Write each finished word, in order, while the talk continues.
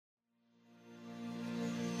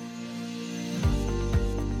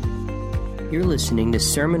You're listening to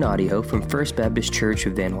sermon audio from First Baptist Church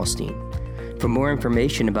of Van Alstyne. For more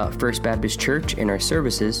information about First Baptist Church and our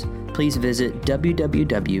services, please visit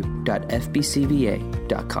www.fbcva.com.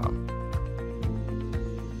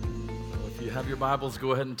 If you have your Bibles,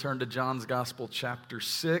 go ahead and turn to John's Gospel, chapter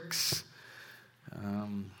 6.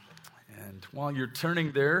 And while you're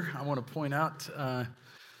turning there, I want to point out a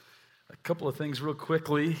couple of things real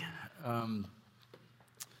quickly.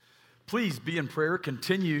 Please be in prayer.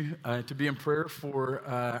 Continue to be in prayer for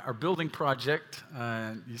our building project.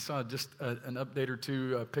 You saw just an update or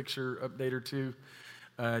two, a picture update or two.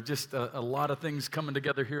 Just a lot of things coming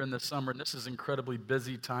together here in the summer, and this is an incredibly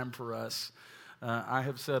busy time for us. I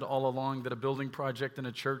have said all along that a building project in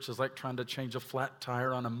a church is like trying to change a flat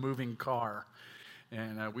tire on a moving car.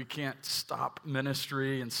 And we can't stop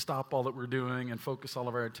ministry and stop all that we're doing and focus all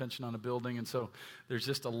of our attention on a building. And so there's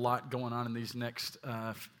just a lot going on in these next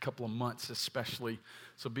couple of months especially.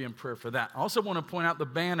 So be in prayer for that. I also want to point out the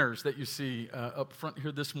banners that you see up front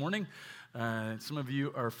here this morning. Some of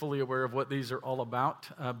you are fully aware of what these are all about.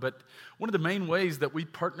 But one of the main ways that we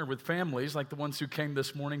partner with families, like the ones who came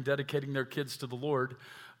this morning dedicating their kids to the Lord,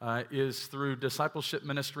 is through discipleship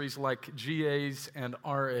ministries like GAs and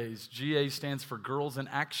RAs. GA stands for Girls in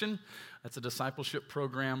Action. That's a discipleship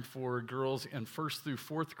program for girls in 1st through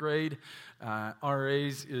 4th grade.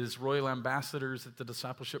 RAs is Royal Ambassadors. It's the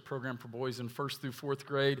discipleship program for boys in 1st through 4th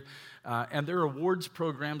grade. And their awards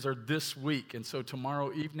programs are this week. And so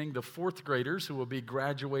tomorrow evening, the 4th graders who will be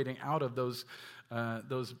graduating out of those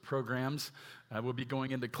programs will be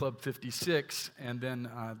going into Club 56, and then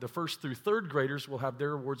the 1st through 3rd graders will have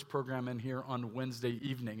their awards program in here on Wednesday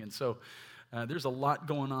evening. And so there's a lot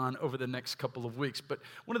going on over the next couple of weeks. But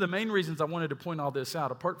one of the main reasons I wanted to point all this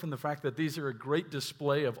out, apart from the fact that these are a great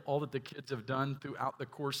display of all that the kids have done throughout the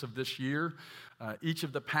course of this year, each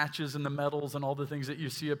of the patches and the medals and all the things that you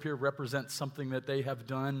see up here represent something that they have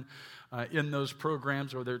done in those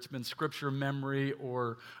programs, whether it's been scripture memory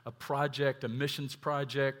or a project, a missions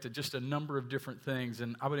project, just a number of different things.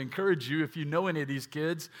 And I would encourage you, if you know any of these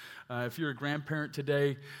kids, if you're a grandparent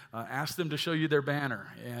today, ask them to show you their banner.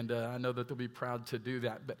 And I know that they'll be proud to do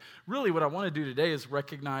that. But really what I want to do today is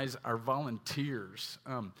recognize our volunteers.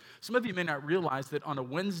 Some of you may not realize that on a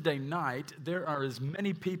Wednesday night, there are as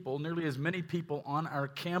many people, nearly as many people on our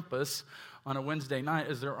campus on a Wednesday night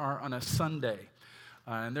as there are on a Sunday.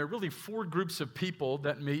 And there are really 4 groups of people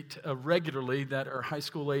that meet regularly that are high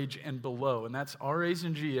school age and below. And that's RAs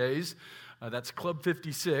and GAs. That's Club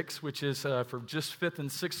 56, which is for just 5th and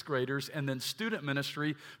 6th graders. And then student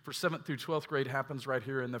ministry for 7th through 12th grade happens right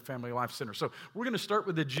here in the Family Life Center. So we're going to start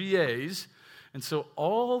with the GAs. And so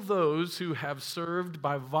all those who have served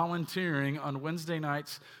by volunteering on Wednesday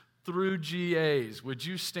nights through GAs, would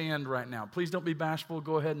you stand right now? Please don't be bashful.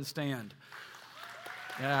 Go ahead and stand.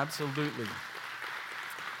 Yeah, absolutely.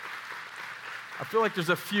 I feel like there's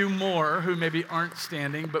a few more who maybe aren't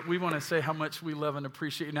standing, but we want to say how much we love and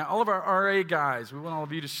appreciate you. Now, all of our RA guys, we want all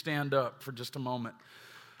of you to stand up for just a moment.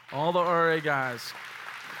 All the RA guys,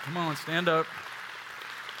 come on, stand up.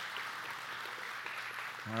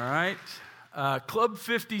 All right. Club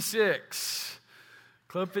 56.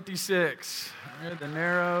 Club 56. The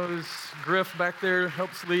Narrows. Griff back there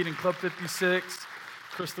helps lead in Club 56.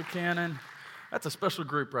 Crystal Cannon. That's a special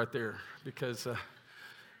group right there because...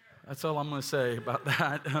 that's all I'm going to say about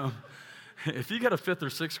that. If you got a 5th or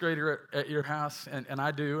 6th grader at your house, and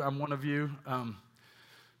I do, I'm one of you,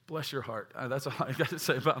 bless your heart. That's all I got to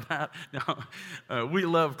say about that. No, we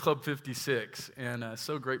love Club 56, and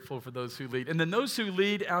so grateful for those who lead. And then those who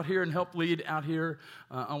lead out here and help lead out here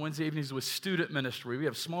on Wednesday evenings with student ministry. We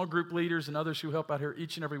have small group leaders and others who help out here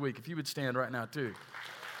each and every week. If you would stand right now, too.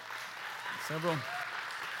 Several.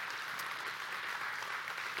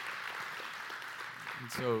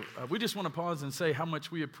 And so we just want to pause and say how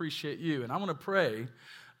much we appreciate you. And I want to pray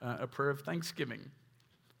a prayer of thanksgiving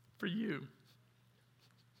for you.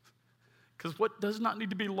 Because what does not need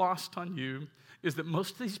to be lost on you is that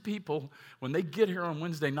most of these people, when they get here on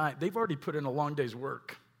Wednesday night, they've already put in a long day's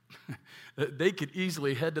work. They could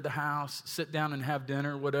easily head to the house, sit down and have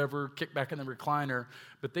dinner, whatever, kick back in the recliner,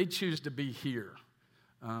 but they choose to be here.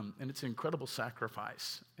 And it's an incredible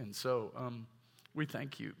sacrifice. And so we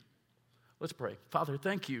thank you. Let's pray. Father,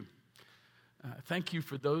 thank you. Thank you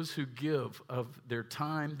for those who give of their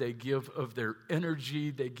time, they give of their energy,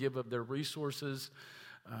 they give of their resources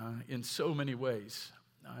in so many ways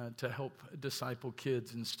to help disciple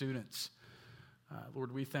kids and students.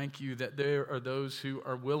 Lord, we thank you that there are those who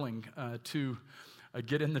are willing to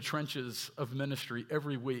get in the trenches of ministry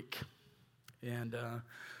every week and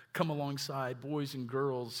come alongside boys and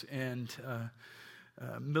girls and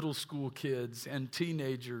middle school kids and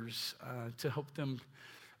teenagers to help them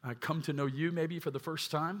come to know you maybe for the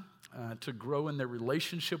first time, to grow in their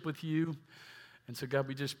relationship with you. And so, God,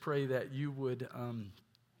 we just pray that you would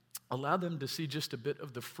allow them to see just a bit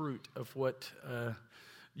of the fruit of what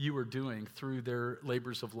you are doing through their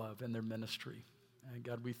labors of love and their ministry. And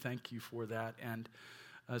God, we thank you for that. And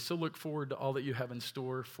so look forward to all that you have in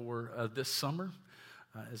store for this summer.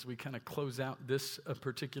 As we kind of close out this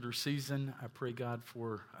particular season, I pray, God,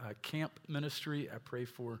 for camp ministry. I pray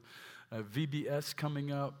for VBS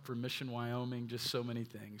coming up, for Mission Wyoming, just so many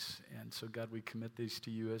things. And so, God, we commit these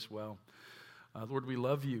to you as well. Lord, we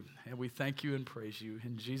love you, and we thank you and praise you.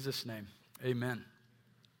 In Jesus' name, amen.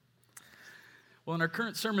 Well, in our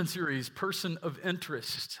current sermon series, Person of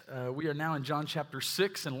Interest, we are now in John chapter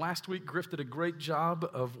 6, and last week Griff did a great job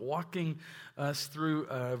of walking us through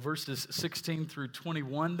verses 16 through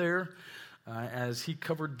 21 there as he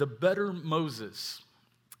covered the better Moses.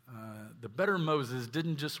 The better Moses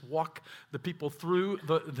didn't just walk the people through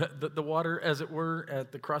the water, as it were,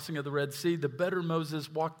 at the crossing of the Red Sea. The better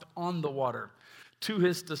Moses walked on the water to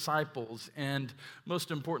his disciples and,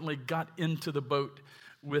 most importantly, got into the boat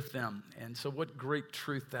with them. And so what great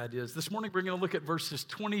truth that is. This morning we're going to look at verses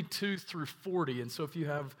 22 through 40. And so if you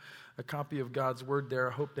have a copy of God's Word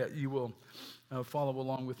there, I hope that you will follow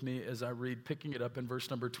along with me as I read, picking it up in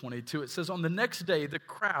verse number 22. It says, "On the next day, the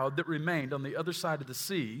crowd that remained on the other side of the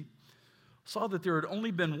sea saw that there had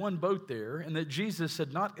only been one boat there, and that Jesus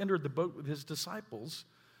had not entered the boat with his disciples,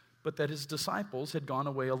 but that his disciples had gone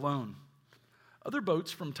away alone. Other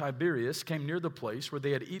boats from Tiberias came near the place where they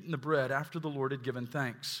had eaten the bread after the Lord had given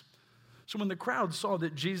thanks. So when the crowd saw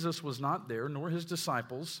that Jesus was not there, nor his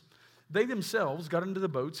disciples, they themselves got into the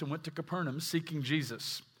boats and went to Capernaum seeking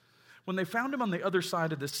Jesus. When they found him on the other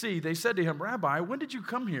side of the sea, they said to him, 'Rabbi, when did you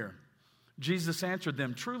come here?' Jesus answered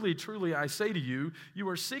them, 'Truly, truly, I say to you, you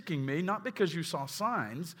are seeking me, not because you saw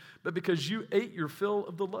signs, but because you ate your fill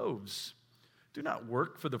of the loaves. Do not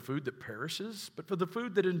work for the food that perishes, but for the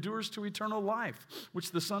food that endures to eternal life,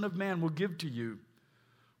 which the Son of Man will give to you.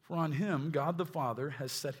 For on him God the Father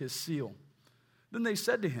has set his seal.' Then they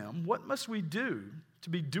said to him, 'What must we do to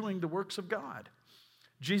be doing the works of God?'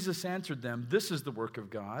 Jesus answered them, 'This is the work of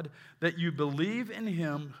God, that you believe in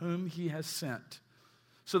him whom he has sent.'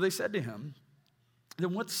 So they said to him,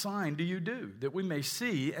 'Then what sign do you do, that we may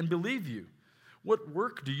see and believe you? What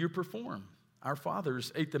work do you perform? Our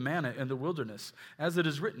fathers ate the manna in the wilderness. As it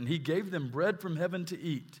is written, he gave them bread from heaven to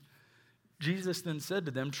eat.' Jesus then said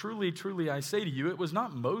to them, 'Truly, truly, I say to you, it was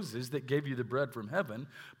not Moses that gave you the bread from heaven,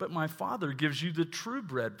 but my Father gives you the true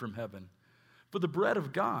bread from heaven. For the bread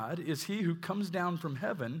of God is he who comes down from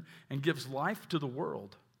heaven and gives life to the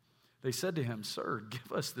world.' They said to him, 'Sir,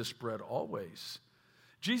 give us this bread always.'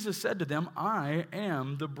 Jesus said to them, 'I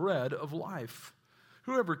am the bread of life.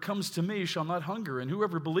 Whoever comes to me shall not hunger, and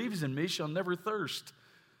whoever believes in me shall never thirst.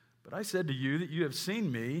 But I said to you that you have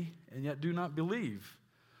seen me, and yet do not believe.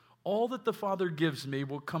 All that the Father gives me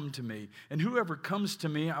will come to me, and whoever comes to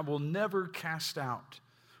me I will never cast out.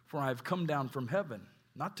 For I have come down from heaven,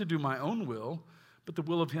 not to do my own will, but the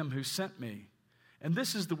will of him who sent me. And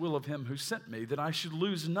this is the will of him who sent me, that I should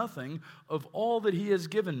lose nothing of all that he has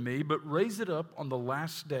given me, but raise it up on the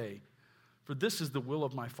last day. For this is the will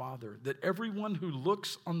of my Father, that everyone who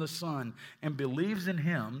looks on the Son and believes in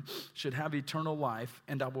him should have eternal life,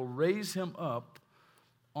 and I will raise him up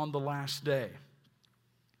on the last day.'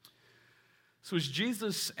 So as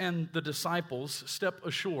Jesus and the disciples step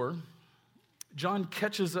ashore, John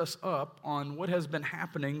catches us up on what has been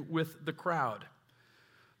happening with the crowd.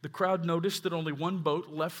 The crowd noticed that only one boat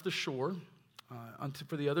left the shore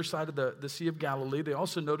for the other side of the Sea of Galilee. They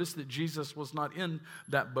also noticed that Jesus was not in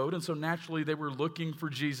that boat, and so naturally they were looking for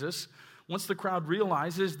Jesus. Once the crowd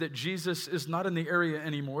realizes that Jesus is not in the area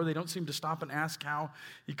anymore, they don't seem to stop and ask how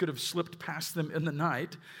he could have slipped past them in the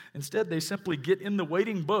night. Instead, they simply get in the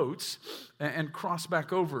waiting boats and cross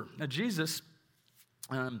back over. Now, Jesus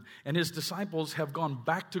and his disciples have gone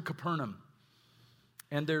back to Capernaum.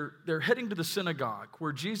 And they're heading to the synagogue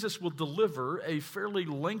where Jesus will deliver a fairly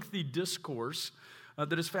lengthy discourse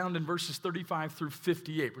that is found in verses 35 through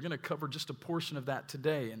 58. We're going to cover just a portion of that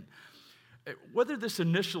today. And whether this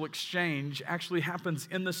initial exchange actually happens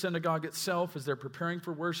in the synagogue itself as they're preparing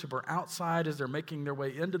for worship or outside as they're making their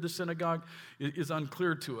way into the synagogue is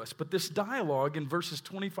unclear to us. But this dialogue in verses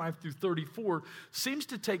 25 through 34 seems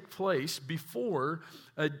to take place before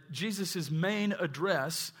Jesus' main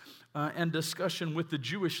address and discussion with the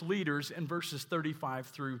Jewish leaders in verses 35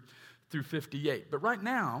 through 58. But right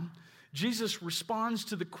now, Jesus responds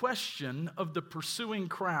to the question of the pursuing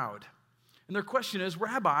crowd. And their question is,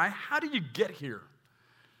 "Rabbi, how do you get here?"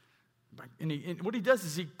 And what he does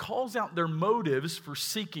is he calls out their motives for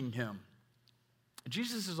seeking him.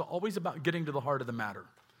 Jesus is always about getting to the heart of the matter.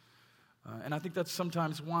 And I think that's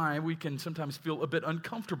sometimes why we can sometimes feel a bit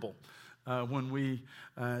uncomfortable when we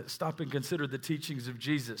stop and consider the teachings of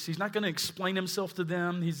Jesus. He's not going to explain himself to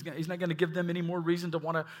them. He's not going to give them any more reason to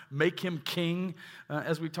want to make him king,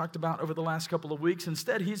 as we talked about over the last couple of weeks.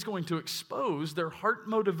 Instead, he's going to expose their heart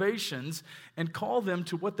motivations and call them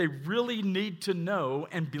to what they really need to know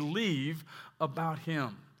and believe about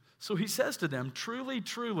him. So he says to them, "Truly,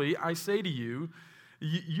 truly, I say to you,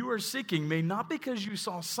 you are seeking me not because you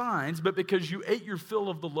saw signs, but because you ate your fill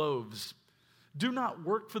of the loaves. Do not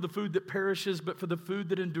work for the food that perishes, but for the food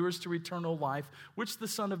that endures to eternal life, which the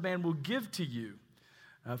Son of Man will give to you.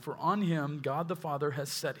 For on him God the Father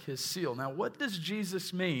has set his seal." Now, what does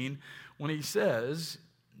Jesus mean when he says,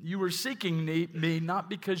 "You were seeking me not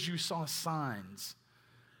because you saw signs"?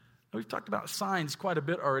 We've talked about signs quite a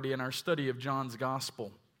bit already in our study of John's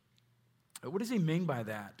gospel. What does he mean by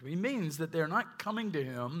that? He means that they're not coming to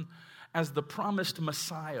him as the promised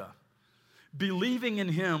Messiah, believing in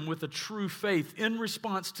him with a true faith in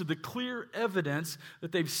response to the clear evidence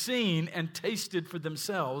that they've seen and tasted for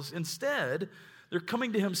themselves. Instead, they're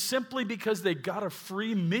coming to him simply because they got a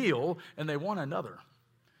free meal and they want another.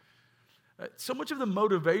 So much of the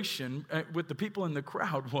motivation with the people in the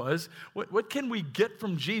crowd was, what can we get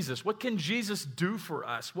from Jesus? What can Jesus do for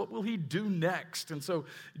us? What will he do next? And so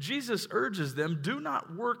Jesus urges them, do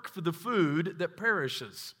not work for the food that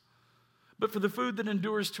perishes, but for the food that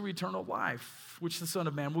endures to eternal life, which the Son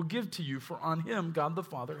of Man will give to you, for on him God the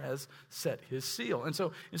Father has set his seal. And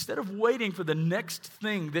so instead of waiting for the next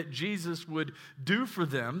thing that Jesus would do for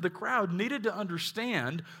them, the crowd needed to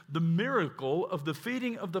understand the miracle of the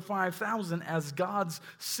feeding of the 5,000 as God's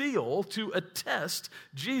seal to attest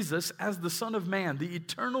Jesus as the Son of Man, the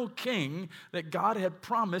eternal King that God had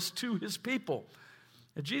promised to his people.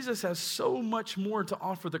 And Jesus has so much more to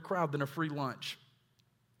offer the crowd than a free lunch.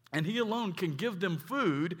 And he alone can give them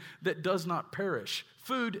food that does not perish,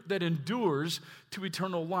 food that endures to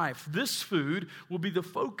eternal life. This food will be the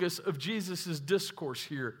focus of Jesus' discourse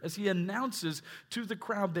here as he announces to the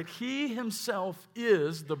crowd that he himself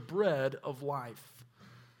is the bread of life.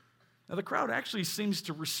 Now, the crowd actually seems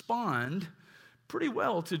to respond pretty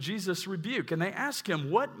well to Jesus' rebuke, and they ask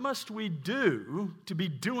him, "What must we do to be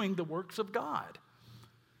doing the works of God?"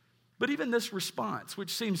 But even this response, which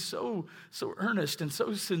seems so earnest and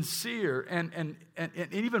so sincere and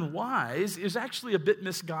even wise, is actually a bit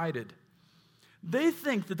misguided. They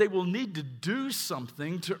think that they will need to do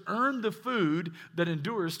something to earn the food that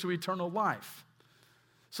endures to eternal life.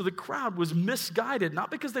 So the crowd was misguided, not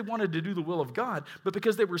because they wanted to do the will of God, but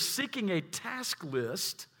because they were seeking a task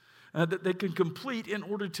list that they can complete in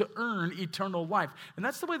order to earn eternal life. And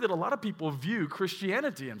that's the way that a lot of people view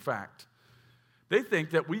Christianity, in fact. They think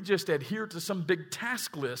that we just adhere to some big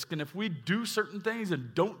task list, and if we do certain things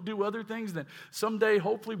and don't do other things, then someday,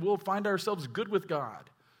 hopefully, we'll find ourselves good with God.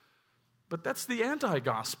 But that's the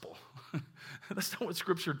anti-gospel. That's not what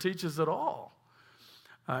Scripture teaches at all.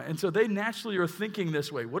 And so they naturally are thinking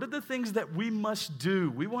this way. What are the things that we must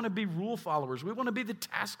do? We want to be rule followers. We want to be the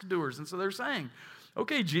task doers. And so they're saying,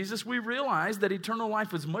 okay, Jesus, we realize that eternal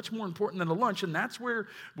life is much more important than a lunch, and that's where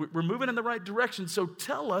we're moving in the right direction. So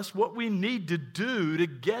tell us what we need to do to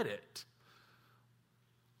get it.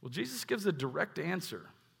 Well, Jesus gives a direct answer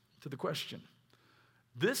to the question.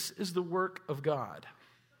 This is the work of God,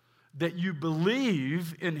 that you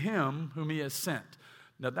believe in him whom he has sent.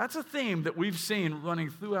 Now, that's a theme that we've seen running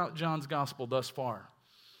throughout John's gospel thus far.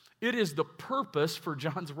 It is the purpose for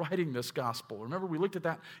John's writing this gospel. Remember, we looked at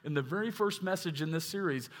that in the very first message in this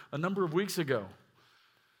series a number of weeks ago.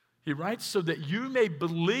 He writes, so that you may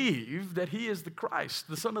believe that he is the Christ,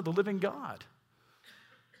 the Son of the living God.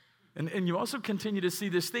 And you also continue to see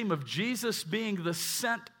this theme of Jesus being the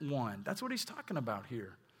sent one. That's what he's talking about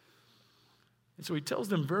here. And so he tells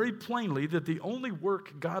them very plainly that the only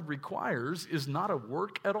work God requires is not a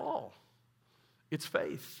work at all. It's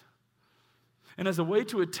faith. And as a way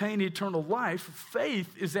to attain eternal life,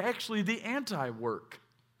 faith is actually the anti-work.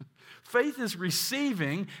 Faith is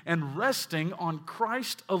receiving and resting on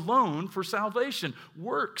Christ alone for salvation.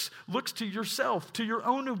 Works looks to yourself, to your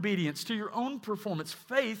own obedience, to your own performance.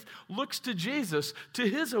 Faith looks to Jesus, to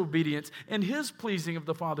his obedience and his pleasing of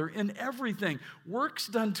the Father in everything. Works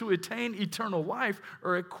done to attain eternal life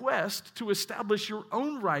are a quest to establish your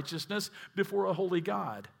own righteousness before a holy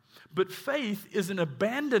God. But faith is an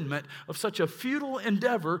abandonment of such a futile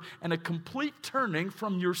endeavor and a complete turning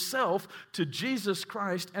from yourself to Jesus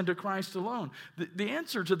Christ and to Christ alone. The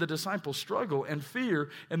answer to the disciples' struggle and fear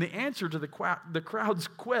and the answer to the crowd's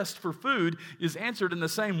quest for food is answered in the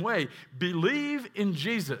same way. Believe in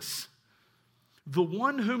Jesus, the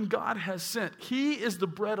one whom God has sent. He is the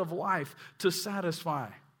bread of life to satisfy.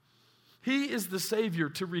 He is the Savior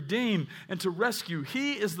to redeem and to rescue.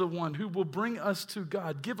 He is the one who will bring us to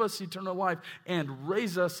God, give us eternal life, and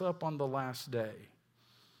raise us up on the last day.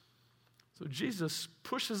 So Jesus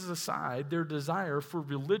pushes aside their desire for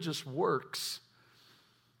religious works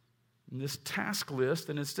in this task list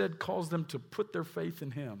and instead calls them to put their faith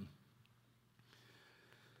in Him.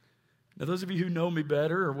 Now, those of you who know me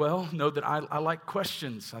better or well know that I like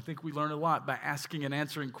questions. I think we learn a lot by asking and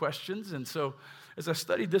answering questions. And so as I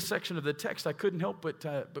studied this section of the text, I couldn't help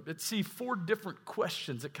but see 4 different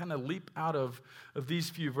questions that kind of leap out of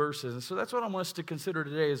these few verses. And so that's what I want us to consider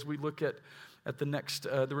today as we look at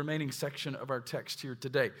the remaining section of our text here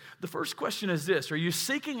today. The first question is this: are you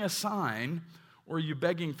seeking a sign or are you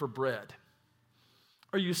begging for bread?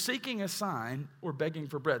 Are you seeking a sign or begging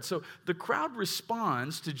for bread? So the crowd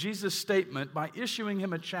responds to Jesus' statement by issuing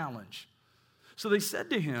him a challenge. So they said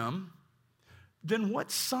to him, "Then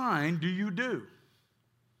what sign do you do,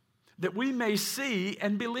 that we may see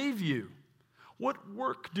and believe you? What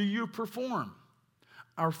work do you perform?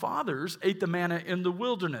 Our fathers ate the manna in the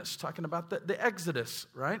wilderness," talking about the Exodus,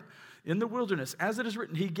 right? In the wilderness. As it is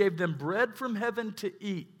written, He gave them bread from heaven to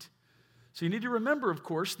eat. So you need to remember, of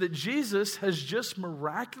course, that Jesus has just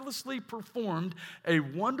miraculously performed a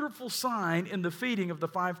wonderful sign in the feeding of the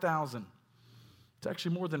 5,000. It's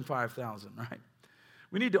actually more than 5,000, right?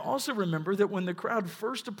 We need to also remember that when the crowd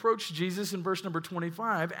first approached Jesus in verse number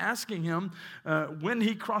 25, asking him when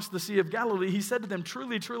he crossed the Sea of Galilee, he said to them,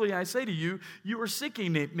 "Truly, truly, I say to you, you are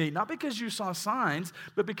seeking me, not because you saw signs,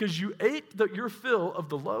 but because you ate your fill of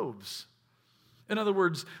the loaves." In other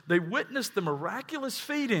words, they witnessed the miraculous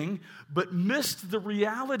feeding, but missed the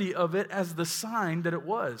reality of it as the sign that it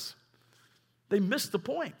was. They missed the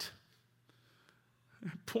point.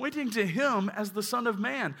 Pointing to Him as the Son of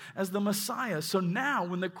Man, as the Messiah. So now,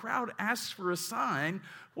 when the crowd asks for a sign,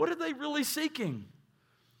 what are they really seeking?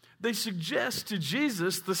 They suggest to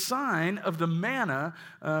Jesus the sign of the manna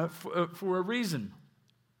for a reason.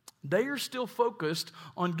 They are still focused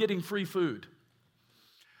on getting free food.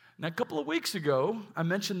 Now, a couple of weeks ago, I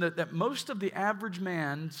mentioned that most of the average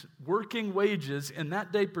man's working wages in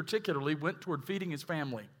that day particularly went toward feeding his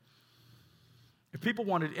family. If people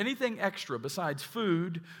wanted anything extra besides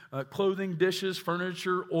food, clothing, dishes,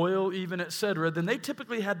 furniture, oil even, etc., then they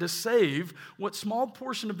typically had to save what small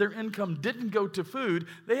portion of their income didn't go to food.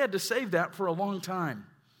 They had to save that for a long time.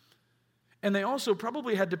 And they also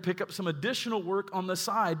probably had to pick up some additional work on the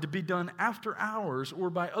side to be done after hours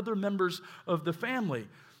or by other members of the family.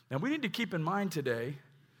 Now, we need to keep in mind today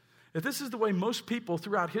that this is the way most people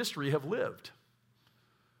throughout history have lived.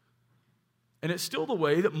 And it's still the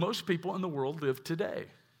way that most people in the world live today.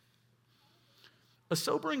 A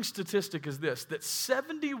sobering statistic is this, that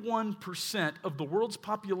 71% of the world's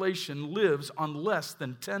population lives on less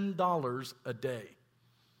than $10 a day.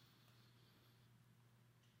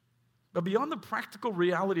 But beyond the practical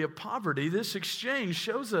reality of poverty, this exchange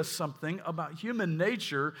shows us something about human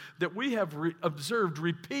nature that we have observed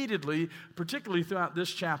repeatedly, particularly throughout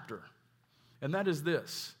this chapter. And that is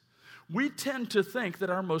this: we tend to think that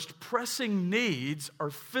our most pressing needs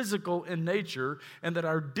are physical in nature and that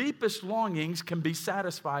our deepest longings can be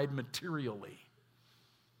satisfied materially.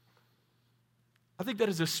 I think that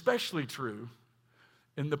is especially true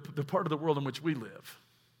in the part of the world in which we live.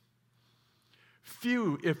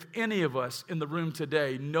 Few, if any of us in the room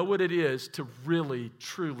today, know what it is to really,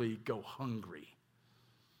 truly go hungry.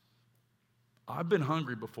 I've been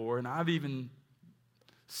hungry before, and I've even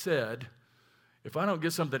said, if I don't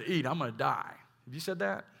get something to eat, I'm going to die. Have you said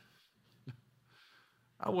that?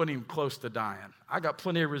 I wasn't even close to dying. I got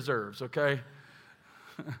plenty of reserves, okay?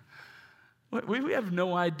 We have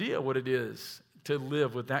no idea what it is to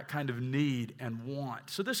live with that kind of need and want.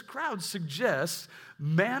 So this crowd suggests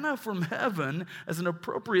manna from heaven as an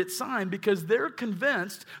appropriate sign because they're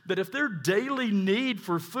convinced that if their daily need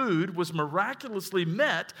for food was miraculously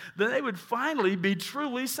met, then they would finally be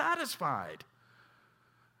truly satisfied.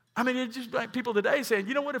 I mean, it's just like people today saying,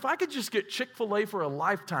 you know what, if I could just get Chick-fil-A for a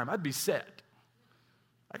lifetime, I'd be set.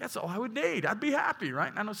 Like, that's all I would need. I'd be happy, right?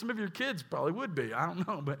 And I know some of your kids probably would be. I don't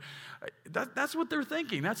know, but that's what they're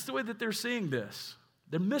thinking. That's the way that they're seeing this.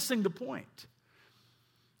 They're missing the point.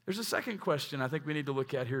 There's a second question I think we need to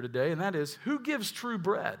look at here today, and that is, who gives true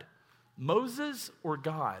bread, Moses or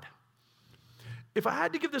God? If I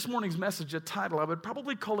had to give this morning's message a title, I would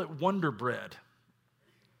probably call it Wonder Bread.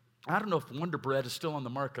 I don't know if Wonder Bread is still on the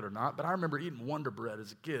market or not, but I remember eating Wonder Bread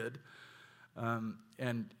as a kid.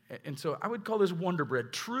 And so I would call this Wonder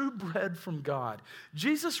Bread, true bread from God.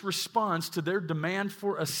 Jesus responds to their demand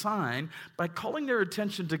for a sign by calling their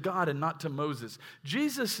attention to God and not to Moses.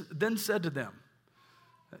 Jesus then said to them,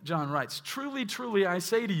 John writes, "Truly, truly, I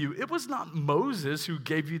say to you, it was not Moses who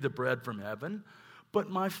gave you the bread from heaven, but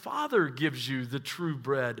my Father gives you the true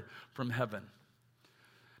bread from heaven."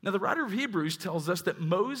 Now, the writer of Hebrews tells us that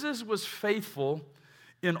Moses was faithful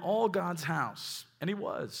in all God's house, and he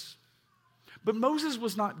was. But Moses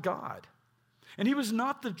was not God, and he was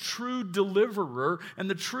not the true deliverer and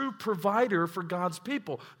the true provider for God's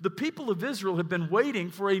people. The people of Israel have been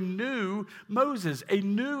waiting for a new Moses, a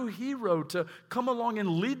new hero to come along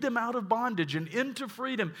and lead them out of bondage and into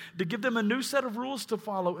freedom, to give them a new set of rules to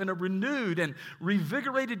follow in a renewed and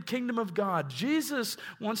revigorated kingdom of God. Jesus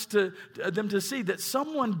wants them to see that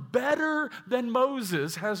someone better than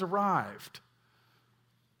Moses has arrived.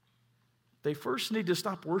 They first need to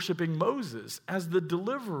stop worshiping Moses as the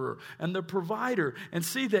deliverer and the provider and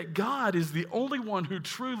see that God is the only one who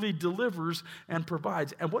truly delivers and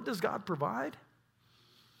provides. And what does God provide?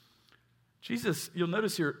 Jesus, you'll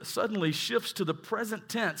notice here, suddenly shifts to the present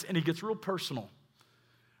tense and he gets real personal.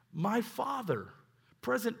 My Father,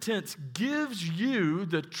 present tense, gives you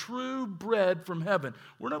the true bread from heaven.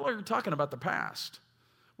 We're no longer talking about the past.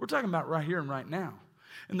 We're talking about right here and right now.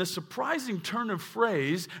 And the surprising turn of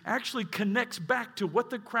phrase actually connects back to what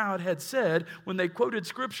the crowd had said when they quoted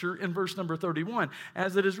Scripture in verse number 31.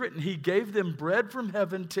 As it is written, he gave them bread from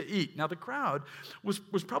heaven to eat. Now the crowd was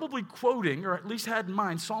probably quoting, or at least had in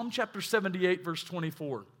mind, Psalm chapter 78, verse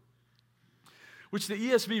 24, which the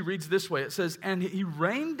ESV reads this way. It says, "And he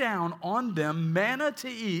rained down on them manna to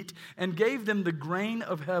eat and gave them the grain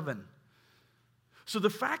of heaven." So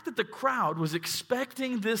the fact that the crowd was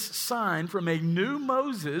expecting this sign from a new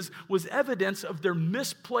Moses was evidence of their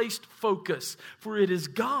misplaced focus. For it is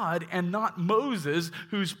God and not Moses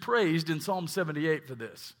who's praised in Psalm 78 for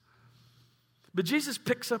this. But Jesus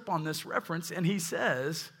picks up on this reference and he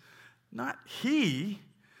says, not he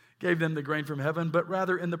gave them the grain from heaven, but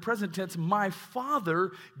rather in the present tense, my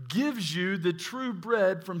Father gives you the true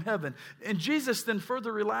bread from heaven. And Jesus then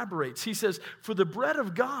further elaborates. He says, for the bread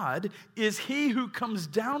of God is he who comes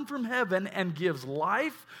down from heaven and gives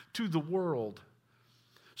life to the world.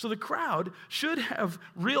 So the crowd should have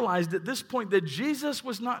realized at this point that Jesus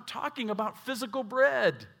was not talking about physical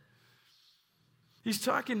bread. He's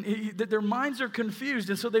talking that their minds are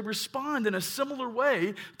confused, and so they respond in a similar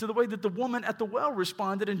way to the way that the woman at the well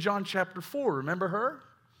responded in John chapter 4. Remember her?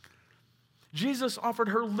 Jesus offered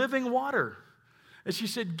her living water. And she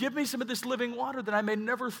said, give me some of this living water that I may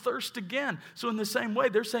never thirst again. So in the same way,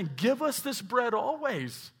 they're saying, give us this bread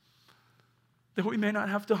always, that we may not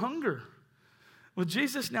have to hunger. Well,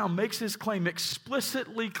 Jesus now makes his claim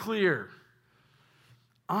explicitly clear.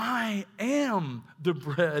 I am the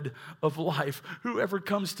bread of life. Whoever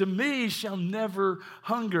comes to me shall never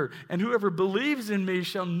hunger, and whoever believes in me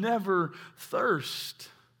shall never thirst.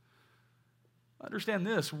 Understand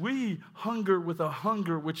this, we hunger with a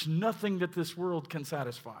hunger which nothing that this world can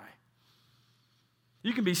satisfy.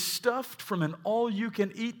 You can be stuffed from an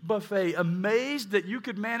all-you-can-eat buffet, amazed that you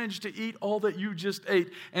could manage to eat all that you just ate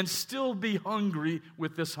and still be hungry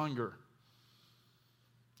with this hunger.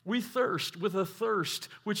 We thirst with a thirst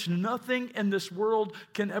which nothing in this world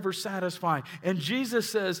can ever satisfy. And Jesus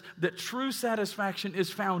says that true satisfaction is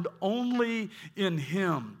found only in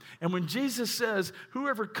him. And when Jesus says,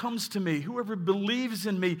 whoever comes to me, whoever believes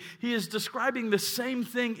in me, he is describing the same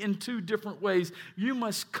thing in two different ways. You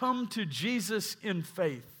must come to Jesus in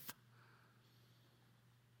faith.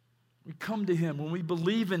 We come to him when we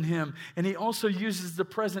believe in him, and he also uses the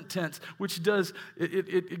present tense, which does,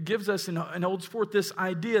 it gives us and holds forth this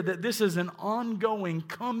idea that this is an ongoing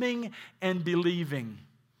coming and believing.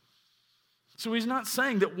 So he's not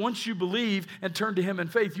saying that once you believe and turn to him in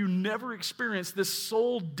faith, you never experience this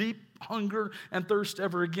soul deep hunger and thirst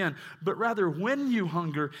ever again. But rather, when you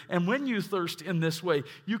hunger and when you thirst in this way,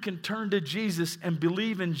 you can turn to Jesus and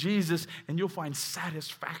believe in Jesus, and you'll find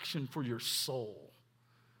satisfaction for your soul.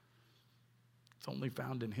 It's only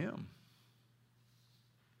found in him.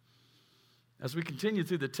 As we continue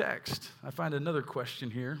through the text, I find another question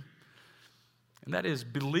here, and that is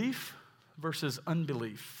belief versus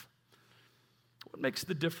unbelief. What makes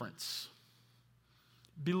the difference?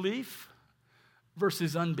 Belief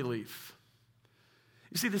versus unbelief.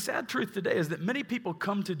 You see, the sad truth today is that many people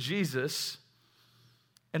come to Jesus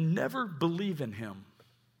and never believe in him.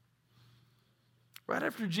 Right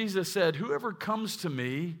after Jesus said, whoever comes to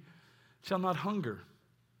me shall not hunger,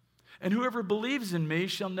 and whoever believes in me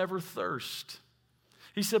shall never thirst.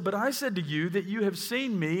 He said, but I said to you that you have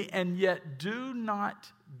seen me and yet do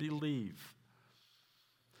not believe.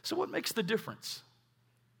 So what makes the difference?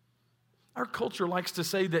 Our culture likes to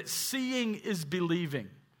say that seeing is believing.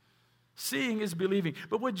 Seeing is believing.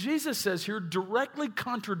 But what Jesus says here directly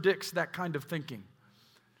contradicts that kind of thinking.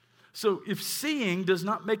 So if seeing does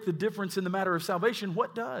not make the difference in the matter of salvation,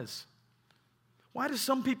 what does? Why do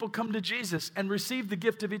some people come to Jesus and receive the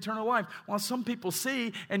gift of eternal life, while some people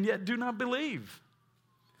see and yet do not believe?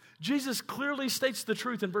 Jesus clearly states the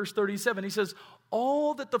truth in verse 37. He says,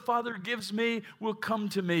 all that the Father gives me will come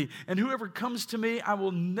to me, and whoever comes to me I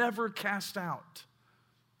will never cast out.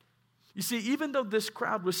 You see, even though this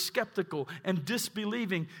crowd was skeptical and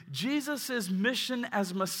disbelieving, Jesus' mission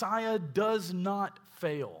as Messiah does not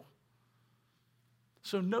fail.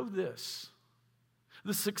 So know this.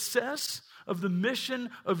 The success of the mission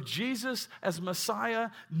of Jesus as Messiah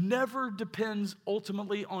never depends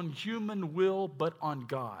ultimately on human will, but on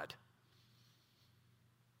God.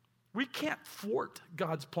 We can't thwart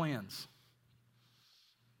God's plans.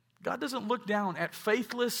 God doesn't look down at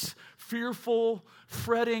faithless, fearful,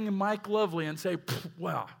 fretting Mike Lovely and say,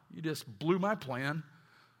 well, you just blew my plan.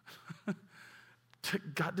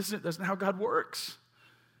 That's not how God works.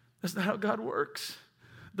 That's not how God works.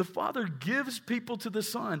 The Father gives people to the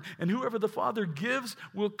Son, and whoever the Father gives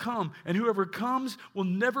will come, and whoever comes will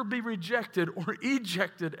never be rejected or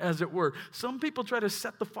ejected, as it were. Some people try to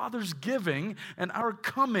set the Father's giving and our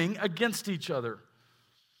coming against each other.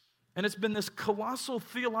 And it's been this colossal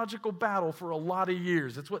theological battle for a lot of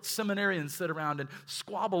years. It's what seminarians sit around and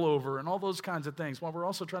squabble over and all those kinds of things, while we're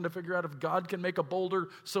also trying to figure out if God can make a boulder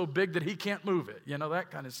so big that he can't move it, that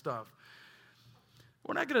kind of stuff.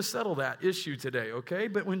 We're not going to settle that issue today, okay?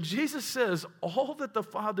 But when Jesus says, all that the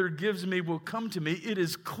Father gives me will come to me, it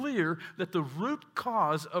is clear that the root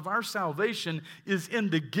cause of our salvation is in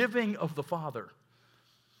the giving of the Father.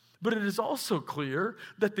 But it is also clear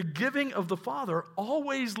that the giving of the Father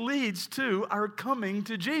always leads to our coming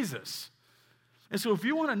to Jesus. And so if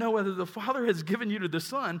you want to know whether the Father has given you to the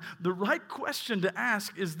Son, the right question to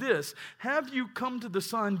ask is this: have you come to the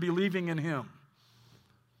Son believing in him?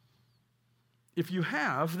 If you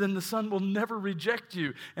have, then the Son will never reject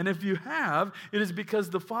you. And if you have, it is because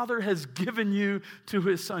the Father has given you to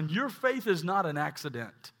his Son. Your faith is not an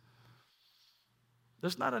accident.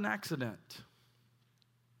 That's not an accident.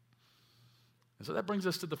 And so that brings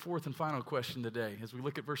us to the fourth and final question today as we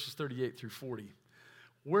look at verses 38 through 40.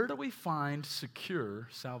 Where do we find secure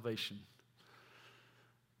salvation?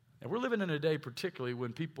 And we're living in a day particularly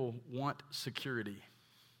when people want security.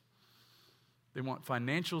 They want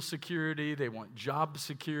financial security. They want job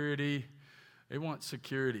security. They want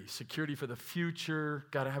security. Security for the future.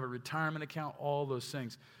 Got to have a retirement account. All those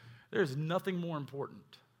things. There is nothing more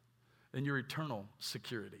important than your eternal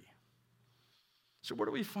security. So where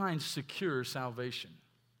do we find secure salvation?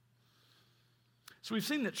 So we've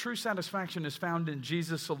seen that true satisfaction is found in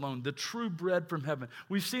Jesus alone, the true bread from heaven.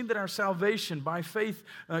 We've seen that our salvation by faith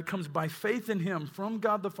comes by faith in him from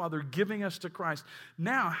God the Father giving us to Christ.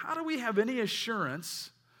 Now, how do we have any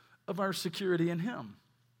assurance of our security in him?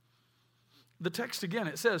 The text again,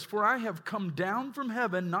 it says, for I have come down from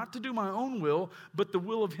heaven not to do my own will, but the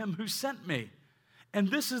will of him who sent me. And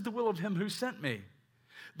this is the will of him who sent me,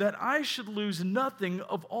 that I should lose nothing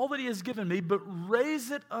of all that he has given me, but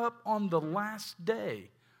raise it up on the last day.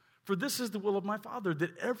 For this is the will of my Father,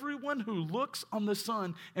 that everyone who looks on the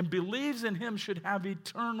Son and believes in him should have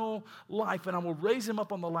eternal life, and I will raise him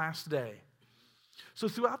up on the last day. So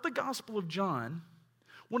throughout the Gospel of John,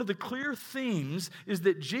 one of the clear themes is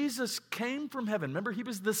that Jesus came from heaven. Remember, he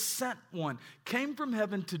was the sent one, came from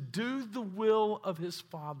heaven to do the will of his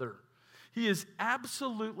Father. He is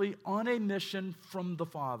absolutely on a mission from the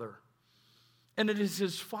Father. And it is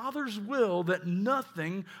his Father's will that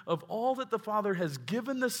nothing of all that the Father has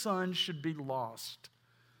given the Son should be lost.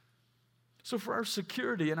 So for our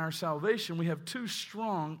security and our salvation, we have two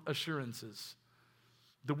strong assurances: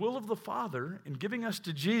 the will of the Father in giving us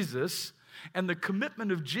to Jesus, and the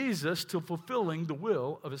commitment of Jesus to fulfilling the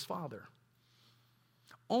will of his Father.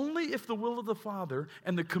 Only if the will of the Father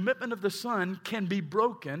and the commitment of the Son can be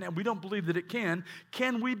broken, and we don't believe that it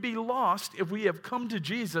can we be lost if we have come to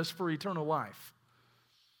Jesus for eternal life.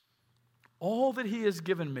 All that he has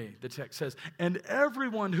given me, the text says, and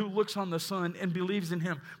everyone who looks on the Son and believes in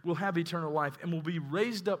him will have eternal life and will be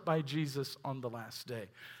raised up by Jesus on the last day.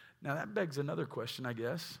 Now that begs another question, I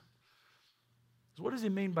guess. What does he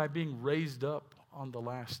mean by being raised up on the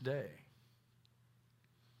last day?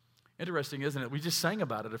 Interesting, isn't it? We just sang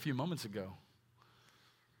about it a few moments ago.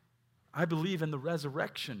 I believe in the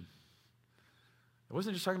resurrection It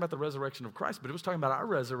wasn't just talking about the resurrection of Christ, but it was talking about our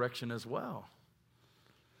resurrection as well.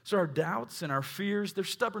 So our doubts and our fears, they're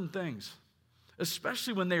stubborn things,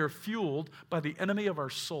 especially when they are fueled by the enemy of our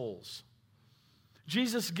souls.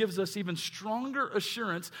 Jesus gives us even stronger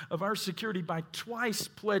assurance of our security by twice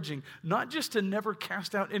pledging, not just to never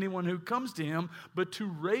cast out anyone who comes to him, but to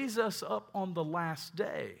raise us up on the last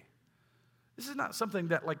day. This is not something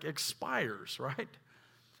that expires, right?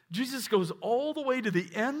 Jesus goes all the way to the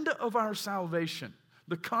end of our salvation,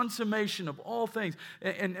 the consummation of all things,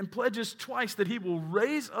 and pledges twice that he will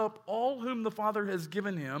raise up all whom the Father has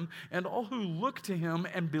given him and all who look to him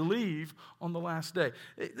and believe on the last day.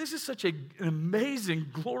 This is such an amazing,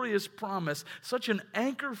 glorious promise, such an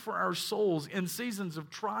anchor for our souls in seasons of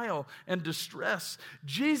trial and distress.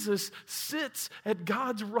 Jesus sits at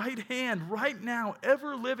God's right hand right now,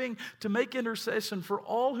 ever living to make intercession for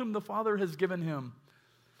all whom the Father has given him.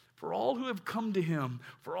 For all who have come to him,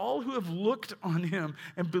 for all who have looked on him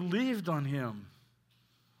and believed on him.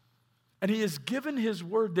 And he has given his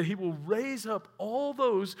word that he will raise up all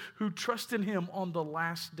those who trust in him on the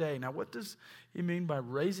last day. Now, what does he mean by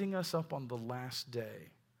raising us up on the last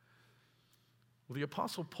day? Well, the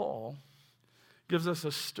Apostle Paul gives us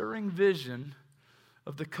a stirring vision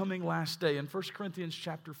of the coming last day in 1 Corinthians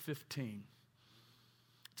chapter 15.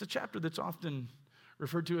 It's a chapter that's often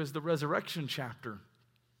referred to as the resurrection chapter.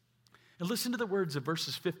 And listen to the words of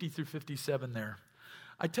verses 50 through 57 there.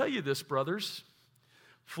 I tell you this, brothers,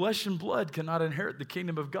 flesh and blood cannot inherit the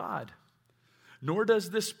kingdom of God, nor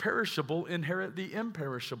does this perishable inherit the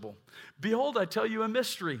imperishable. Behold, I tell you a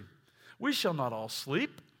mystery. We shall not all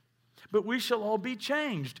sleep, but we shall all be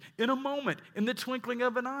changed in a moment, in the twinkling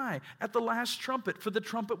of an eye, at the last trumpet, for the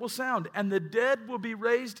trumpet will sound, and the dead will be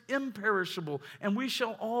raised imperishable, and we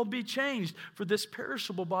shall all be changed. For this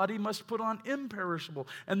perishable body must put on imperishable,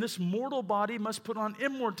 and this mortal body must put on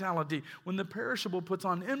immortality. When the perishable puts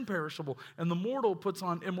on imperishable, and the mortal puts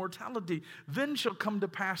on immortality, then shall come to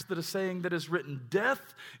pass that a saying that is written,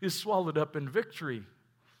 death is swallowed up in victory.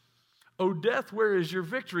 O death, where is your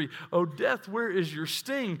victory? O death, where is your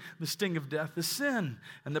sting? The sting of death is sin,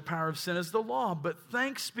 and the power of sin is the law. But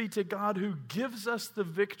thanks be to God who gives us the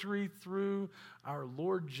victory through our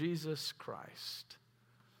Lord Jesus Christ.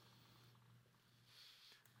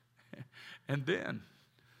 And then,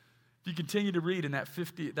 if you continue to read in that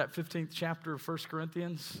 15th chapter of 1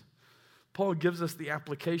 Corinthians, Paul gives us the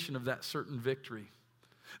application of that certain victory.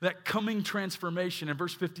 That coming transformation. In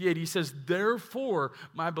verse 58, he says, therefore,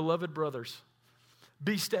 my beloved brothers,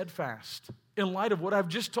 be steadfast in light of what I've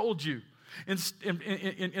just told you,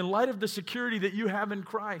 in light of the security that you have in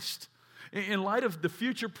Christ, in light of the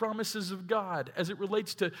future promises of God as it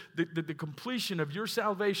relates to the completion of your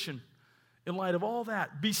salvation, in light of all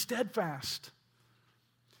that, be steadfast,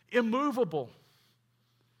 immovable.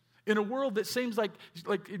 In a world that seems like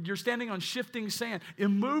you're standing on shifting sand,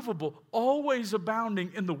 immovable, always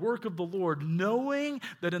abounding in the work of the Lord, knowing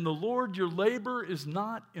that in the Lord your labor is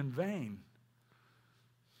not in vain.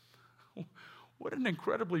 What an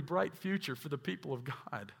incredibly bright future for the people of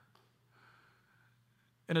God.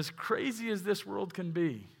 And as crazy as this world can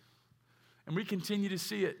be, and we continue to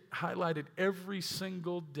see it highlighted every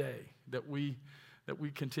single day that we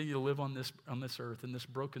continue to live on this earth, in this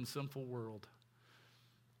broken, sinful world,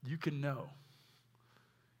 you can know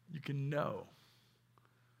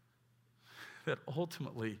that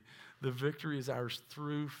ultimately the victory is ours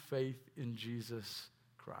through faith in Jesus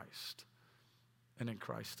Christ and in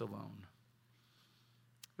Christ alone.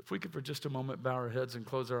 If we could for just a moment bow our heads and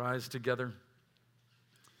close our eyes together.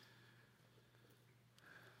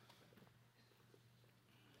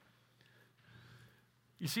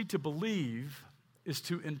 You see, to believe is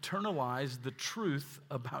to internalize the truth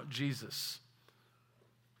about Jesus.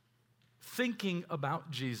 Thinking about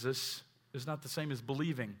Jesus is not the same as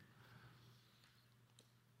believing.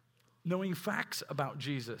 Knowing facts about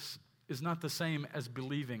Jesus is not the same as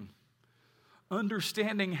believing.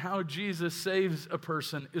 Understanding how Jesus saves a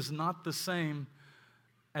person is not the same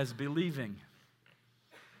as believing.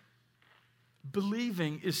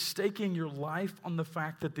 Believing is staking your life on the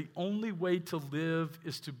fact that the only way to live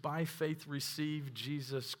is to, by faith, receive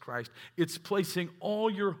Jesus Christ. It's placing all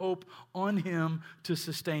your hope on him to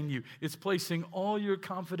sustain you. It's placing all your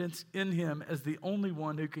confidence in him as the only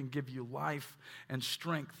one who can give you life and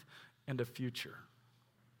strength and a future.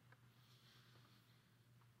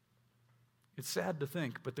 It's sad to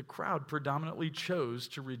think, but the crowd predominantly chose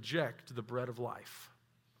to reject the bread of life.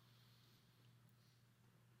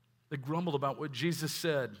 They grumbled about what Jesus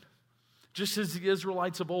said, just as the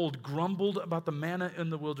Israelites of old grumbled about the manna in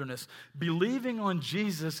the wilderness. Believing on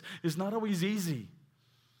Jesus is not always easy.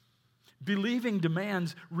 Believing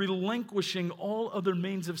demands relinquishing all other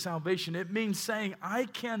means of salvation. It means saying, I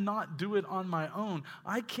cannot do it on my own.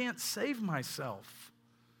 I can't save myself.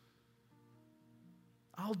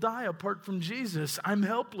 I'll die apart from Jesus. I'm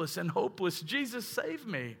helpless and hopeless. Jesus, save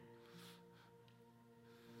me.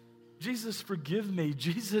 Jesus, forgive me.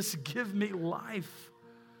 Jesus, give me life.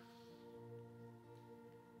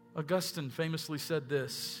 Augustine famously said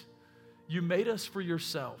this, you made us for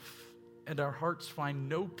yourself, and our hearts find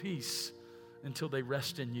no peace until they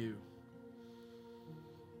rest in you.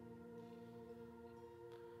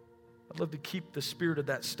 I'd love to keep the spirit of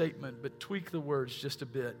that statement, but tweak the words just a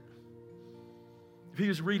bit. If he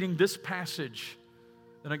was reading this passage,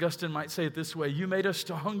 then Augustine might say it this way, you made us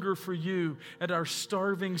to hunger for you, and our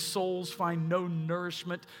starving souls find no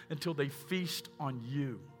nourishment until they feast on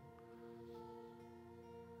you.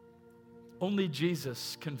 Only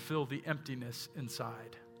Jesus can fill the emptiness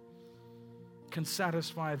inside, can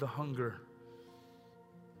satisfy the hunger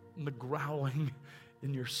and the growling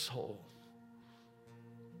in your soul.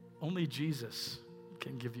 Only Jesus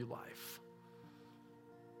can give you life.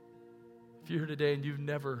 If you're here today and you've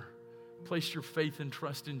never placed your faith and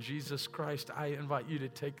trust in Jesus Christ, I invite you to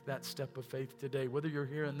take that step of faith today, whether you're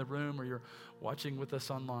here in the room or you're watching with us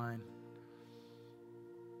online.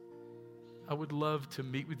 I would love to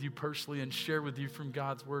meet with you personally and share with you from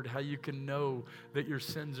God's Word how you can know that your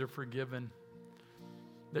sins are forgiven,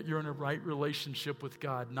 that you're in a right relationship with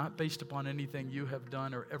God, not based upon anything you have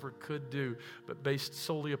done or ever could do, but based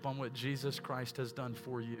solely upon what Jesus Christ has done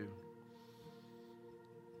for you.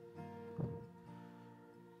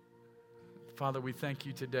 Father, we thank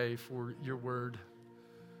you today for your Word,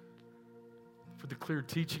 for the clear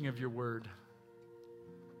teaching of your Word,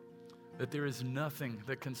 that there is nothing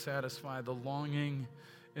that can satisfy the longing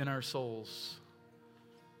in our souls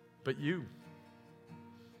but you,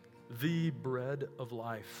 the bread of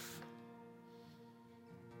life.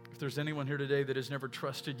 If there's anyone here today that has never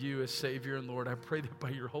trusted you as Savior and Lord, I pray that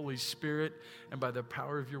by your Holy Spirit and by the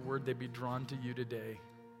power of your Word, they be drawn to you today.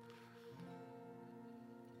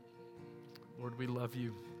 Lord, we love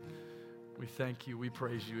you. We thank you. We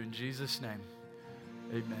praise you. In Jesus' name,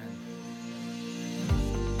 amen.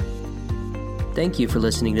 Thank you for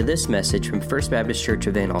listening to this message from First Baptist Church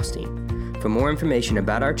of Van Alstyne. For more information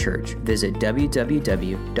about our church, visit www.fbcva.com.